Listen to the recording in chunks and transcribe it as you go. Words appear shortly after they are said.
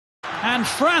And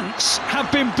France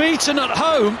have been beaten at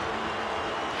home,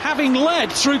 having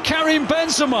led through Karim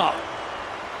Benzema.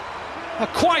 A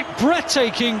quite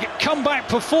breathtaking comeback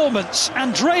performance.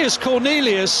 Andreas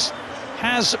Cornelius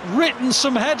has written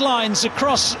some headlines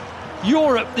across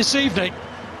Europe this evening,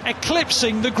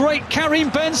 eclipsing the great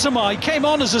Karim Benzema. He came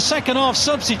on as a second-half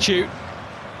substitute,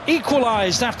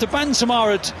 equalised after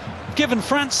Benzema had given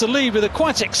France the lead with a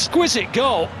quite exquisite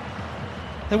goal.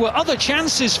 There were other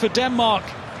chances for Denmark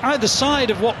either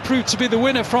side of what proved to be the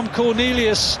winner from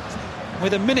Cornelius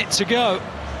with a minute to go.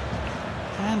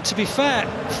 And to be fair,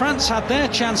 France had their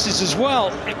chances as well.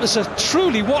 It was a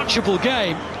truly watchable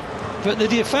game, but the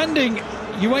defending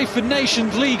UEFA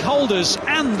Nations League holders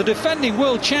and the defending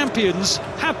world champions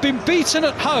have been beaten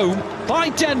at home by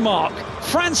Denmark.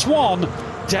 France 1,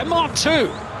 Denmark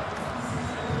 2.